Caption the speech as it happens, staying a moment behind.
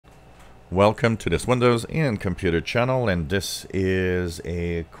Welcome to this Windows and Computer channel, and this is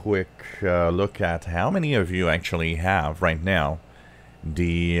a quick look at how many of you actually have right now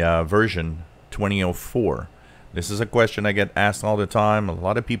the version 2004. This is a question I get asked all the time. A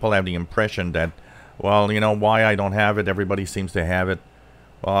lot of people have the impression that, well, you know, why I don't have it, everybody seems to have it.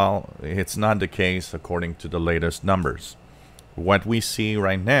 Well, it's not the case according to the latest numbers. What we see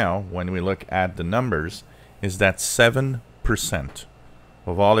right now when we look at the numbers is that 7%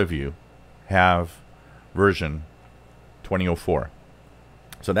 of all of you have version 2004.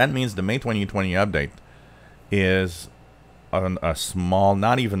 So that means the May 2020 update is a small,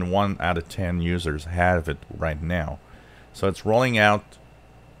 not even 1 out of 10 users have it right now. So it's rolling out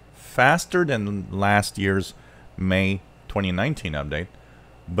faster than last year's May 2019 update,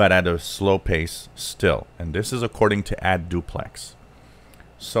 but at a slow pace still. And this is according to AdDuplex.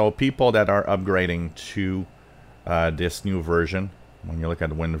 So people that are upgrading to this new version, when you look at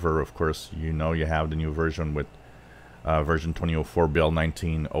WinVer, of course, you know you have the new version with version 2004 build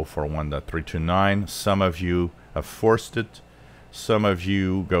 19.041.329. Some of you have forced it. Some of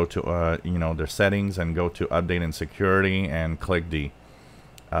you go to the settings and go to update and security and click the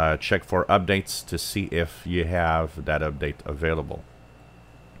check for updates to see if you have that update available.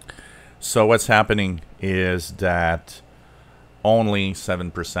 So what's happening is that only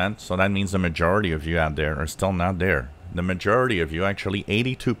 7%, so that means the majority of you out there are still not there. The majority of you, actually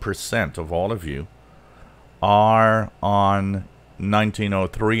 82% of all of you, are on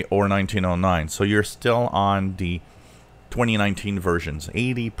 1903 or 1909. So you're still on the 2019 versions.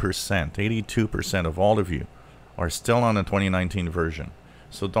 80%, 82% of all of you are still on the 2019 version.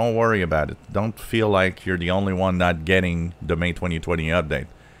 So don't worry about it. Don't feel like you're the only one not getting the May 2020 update.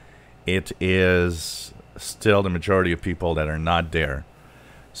 It is still the majority of people that are not there.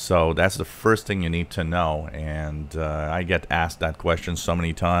 So that's the first thing you need to know. And I get asked that question so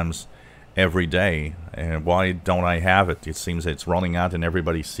many times every day. And why don't I have it? It seems it's rolling out and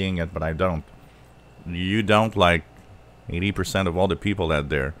everybody's seeing it, but I don't. You don't, like 80% of all the people out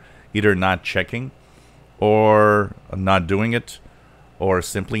there, either not checking or not doing it or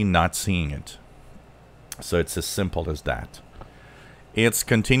simply not seeing it. So it's as simple as that. It's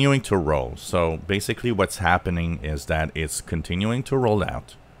continuing to roll. So basically what's happening is that it's continuing to roll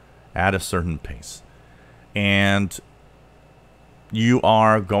out at a certain pace. And you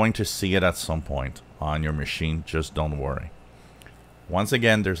are going to see it at some point on your machine. Just don't worry. Once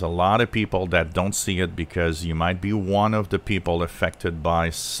again, there's a lot of people that don't see it because you might be one of the people affected by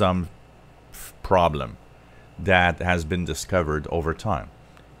some problem that has been discovered over time.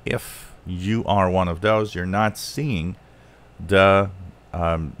 If you are one of those, you're not seeing the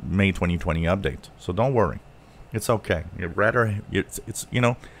May 2020 update. So don't worry. It's okay. It's you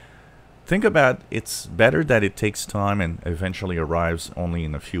know, think about, it's better that it takes time and eventually arrives only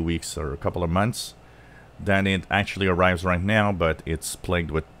in a few weeks or a couple of months than it actually arrives right now, but it's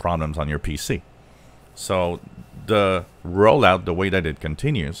plagued with problems on your PC. So the rollout, the way that it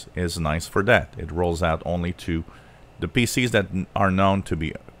continues, is nice for that. It rolls out only to the PCs that are known to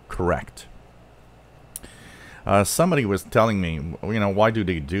be correct. Somebody was telling me, you know, why do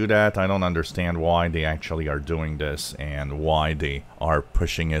they do that? I don't understand why they actually are doing this and why they are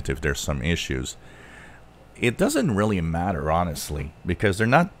pushing it if there's some issues. It doesn't really matter, honestly, because they're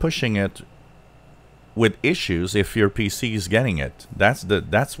not pushing it with issues if your PC is getting it.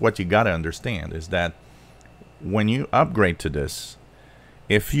 That's what you got to understand, is that when you upgrade to this,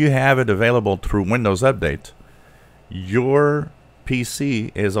 if you have it available through Windows Update, your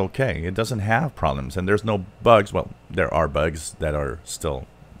PC is okay. It doesn't have problems and there's no bugs. Well, there are bugs that are still,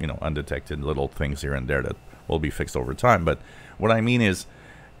 you know, undetected, little things here and there that will be fixed over time. But what I mean is,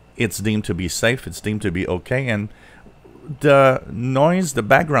 it's deemed to be safe, it's deemed to be okay. And the noise, the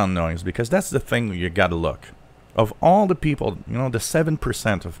background noise, because that's the thing you got to look. Of all the people, you know, the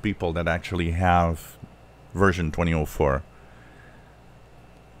 7% of people that actually have version 2004,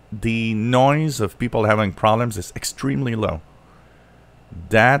 the noise of people having problems is extremely low.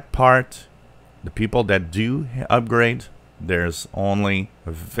 That part, the people that do upgrade, there's only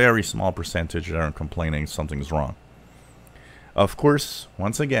a very small percentage that are complaining something's wrong. Of course,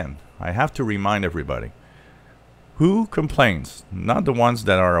 once again, I have to remind everybody, who complains? Not the ones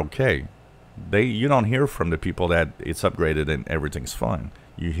that are okay. You don't hear from the people that it's upgraded and everything's fine.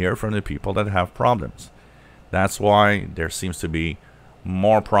 You hear from the people that have problems. That's why there seems to be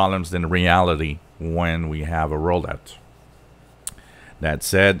more problems than reality when we have a rollout. That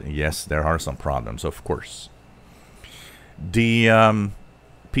said, yes, there are some problems, of course. The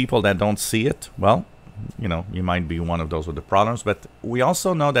people that don't see it, well, you know, you might be one of those with the problems, but we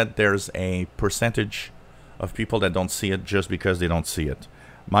also know that there's a percentage of people that don't see it just because they don't see it.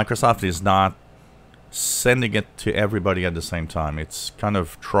 Microsoft is not sending it to everybody at the same time. It's kind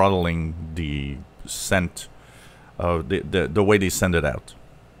of throttling the sent of the way they send it out.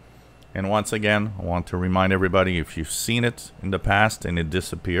 And once again, I want to remind everybody, if you've seen it in the past and it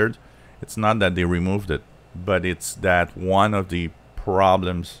disappeared, it's not that they removed it, but it's that one of the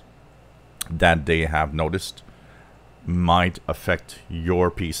problems that they have noticed might affect your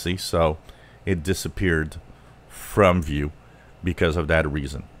PC, so it disappeared from view because of that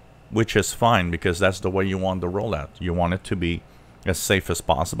reason, which is fine because that's the way you want the rollout. You want it to be as safe as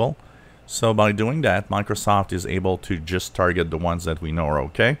possible. So by doing that, Microsoft is able to just target the ones that we know are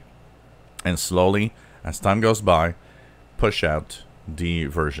okay, and slowly, as time goes by, push out the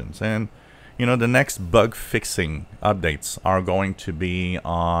versions. And you know, the next bug fixing updates are going to be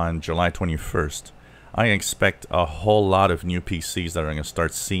on July 21st. I expect a whole lot of new PCs that are going to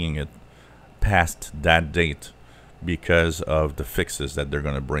start seeing it past that date because of the fixes that they're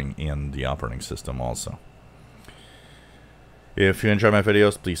going to bring in the operating system also. If you enjoy my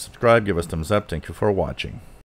videos, please subscribe, give us a thumbs up. Thank you for watching.